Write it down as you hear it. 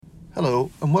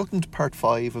Hello, and welcome to part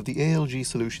 5 of the ALG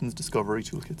Solutions Discovery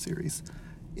Toolkit series.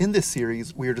 In this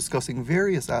series, we are discussing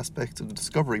various aspects of the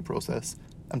discovery process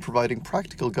and providing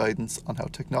practical guidance on how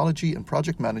technology and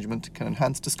project management can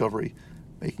enhance discovery,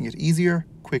 making it easier,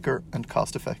 quicker, and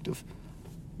cost-effective.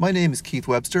 My name is Keith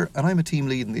Webster, and I'm a team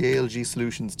lead in the ALG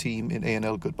Solutions team in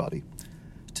A&L Goodbody.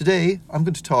 Today, I'm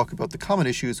going to talk about the common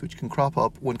issues which can crop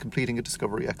up when completing a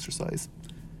discovery exercise.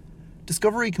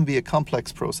 Discovery can be a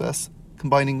complex process,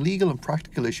 combining legal and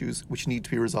practical issues which need to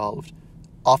be resolved,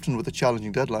 often with a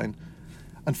challenging deadline,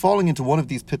 and falling into one of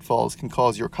these pitfalls can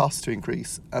cause your costs to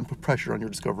increase and put pressure on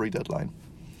your discovery deadline.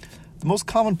 The most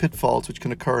common pitfalls which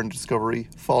can occur in discovery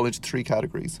fall into 3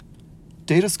 categories: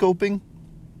 data scoping,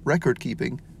 record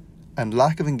keeping, and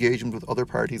lack of engagement with other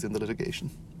parties in the litigation.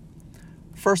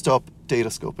 First up, data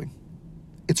scoping.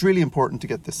 It's really important to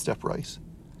get this step right.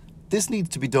 This needs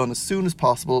to be done as soon as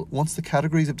possible once the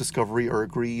categories of discovery are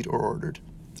agreed or ordered,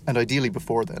 and ideally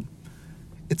before then.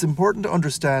 It's important to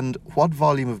understand what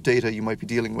volume of data you might be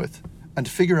dealing with, and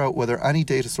to figure out whether any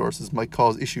data sources might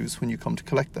cause issues when you come to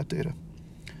collect that data.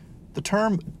 The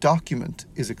term document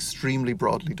is extremely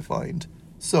broadly defined,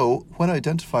 so when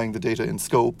identifying the data in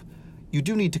scope, you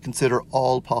do need to consider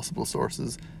all possible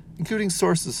sources, including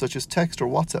sources such as text or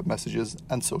WhatsApp messages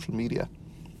and social media.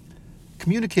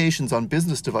 Communications on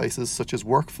business devices such as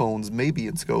work phones may be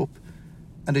in scope,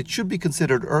 and it should be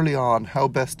considered early on how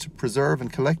best to preserve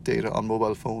and collect data on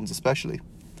mobile phones especially.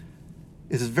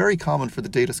 It is very common for the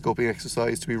data scoping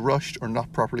exercise to be rushed or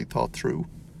not properly thought through.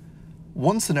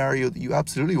 One scenario that you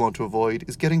absolutely want to avoid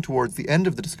is getting towards the end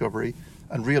of the discovery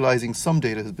and realizing some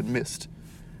data has been missed.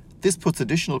 This puts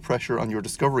additional pressure on your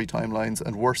discovery timelines,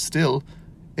 and worse still,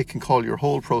 it can call your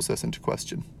whole process into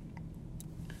question.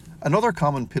 Another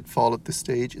common pitfall at this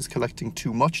stage is collecting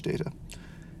too much data.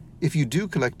 If you do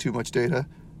collect too much data,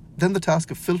 then the task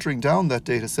of filtering down that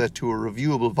data set to a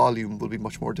reviewable volume will be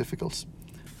much more difficult.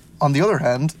 On the other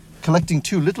hand, collecting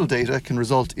too little data can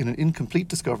result in an incomplete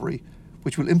discovery,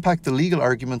 which will impact the legal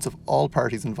arguments of all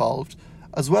parties involved,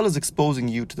 as well as exposing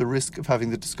you to the risk of having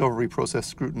the discovery process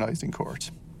scrutinized in court.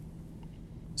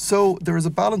 So, there is a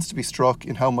balance to be struck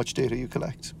in how much data you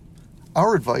collect.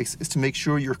 Our advice is to make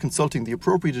sure you're consulting the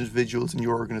appropriate individuals in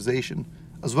your organisation,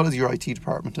 as well as your IT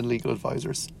department and legal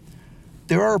advisors.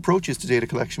 There are approaches to data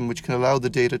collection which can allow the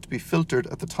data to be filtered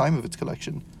at the time of its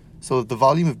collection, so that the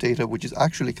volume of data which is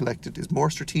actually collected is more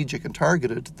strategic and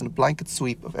targeted than a blanket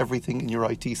sweep of everything in your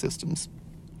IT systems.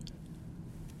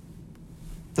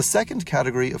 The second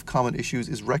category of common issues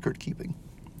is record keeping.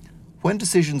 When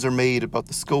decisions are made about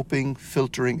the scoping,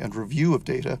 filtering, and review of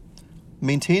data,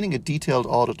 maintaining a detailed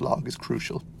audit log is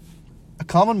crucial. A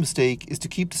common mistake is to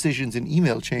keep decisions in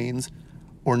email chains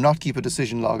or not keep a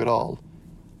decision log at all.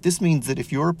 This means that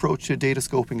if your approach to data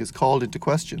scoping is called into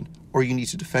question, or you need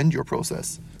to defend your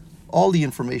process, all the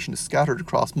information is scattered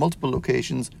across multiple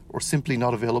locations or simply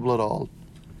not available at all.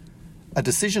 A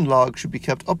decision log should be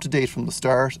kept up to date from the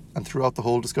start and throughout the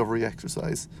whole discovery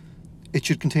exercise. It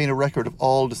should contain a record of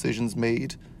all decisions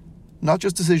made, not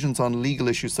just decisions on legal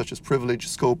issues such as privilege,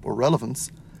 scope, or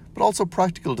relevance, but also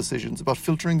practical decisions about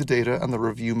filtering the data and the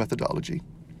review methodology.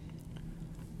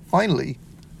 Finally,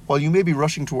 while you may be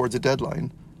rushing towards a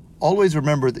deadline, always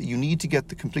remember that you need to get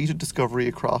the completed discovery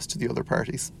across to the other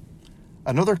parties.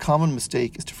 Another common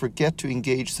mistake is to forget to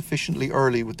engage sufficiently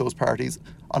early with those parties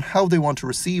on how they want to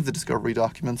receive the discovery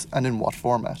documents and in what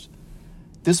format.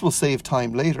 This will save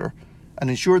time later and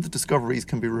ensure that discoveries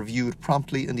can be reviewed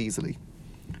promptly and easily.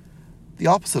 The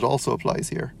opposite also applies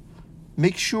here.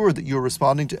 Make sure that you're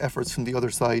responding to efforts from the other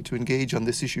side to engage on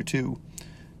this issue too,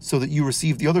 so that you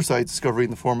receive the other side's discovery in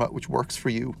the format which works for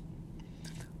you.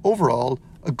 Overall,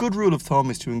 a good rule of thumb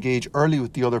is to engage early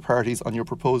with the other parties on your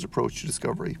proposed approach to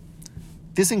discovery.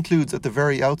 This includes at the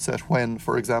very outset when,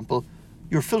 for example,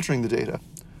 you're filtering the data,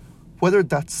 whether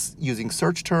that's using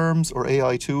search terms or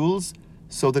AI tools,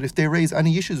 so that if they raise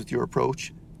any issues with your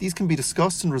approach, these can be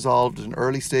discussed and resolved at an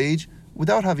early stage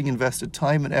without having invested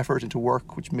time and effort into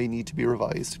work which may need to be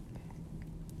revised.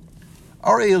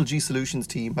 Our ALG Solutions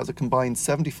team has a combined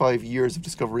 75 years of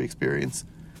discovery experience,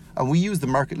 and we use the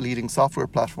market-leading software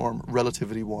platform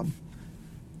RelativityOne.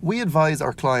 We advise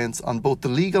our clients on both the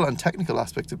legal and technical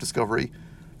aspects of discovery,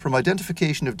 from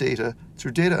identification of data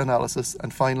through data analysis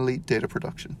and finally data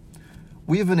production.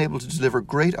 We have been able to deliver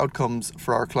great outcomes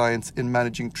for our clients in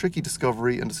managing tricky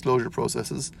discovery and disclosure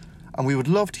processes, and we would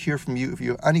love to hear from you if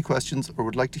you have any questions or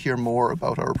would like to hear more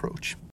about our approach.